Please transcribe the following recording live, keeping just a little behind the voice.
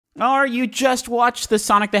Or you just watched the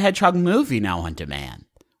Sonic the Hedgehog movie now on demand.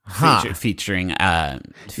 Featuring now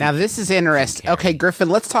this is interesting. Okay, Griffin,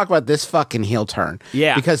 let's talk about this fucking heel turn.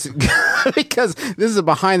 Yeah. Because this is a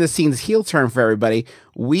behind the scenes heel turn for everybody.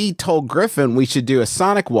 We told Griffin we should do a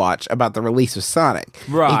Sonic watch about the release of Sonic.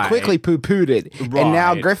 Right. He quickly poo-pooed it. Right. And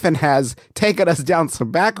now Griffin has taken us down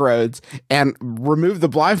some back roads and removed the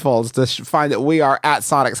blindfolds to find that we are at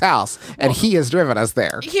Sonic's house. And he has driven us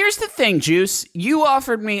there. Here's the thing, Juice. You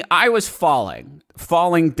offered me, I was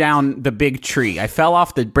falling down the big tree. I fell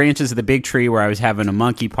off the branches of the big tree where I was having a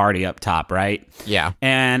monkey party up top, right? Yeah.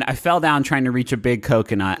 And I fell down trying to reach a big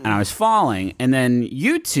coconut, and I was falling. And then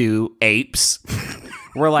you two apes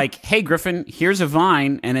were like, hey, Griffin, here's a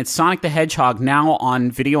Vine, and it's Sonic the Hedgehog now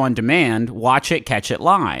on video on demand. Watch it, catch it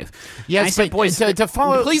live. Yes, I said, boys, to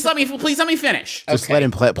follow... please let me finish. Just let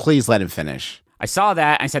him play. Please let him finish. I saw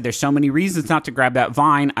that. I said, there's so many reasons not to grab that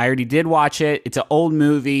Vine. I already did watch it. It's an old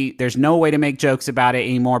movie. There's no way to make jokes about it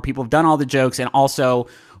anymore. People have done all the jokes. And also,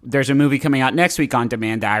 there's a movie coming out next week on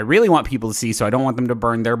demand that I really want people to see, so I don't want them to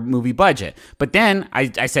burn their movie budget. But then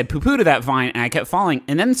I said poo-poo to that Vine, and I kept falling.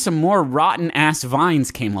 And then some more rotten-ass Vines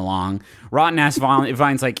came along. Rotten-ass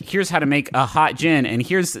Vines like, here's how to make a hot gin, and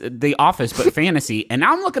here's The Office, but fantasy. And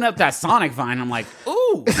now I'm looking up that Sonic Vine. I'm like,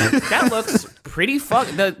 ooh, that looks pretty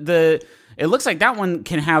It looks like that one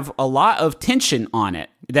can have a lot of tension on it,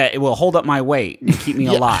 that it will hold up my weight and keep me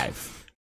alive.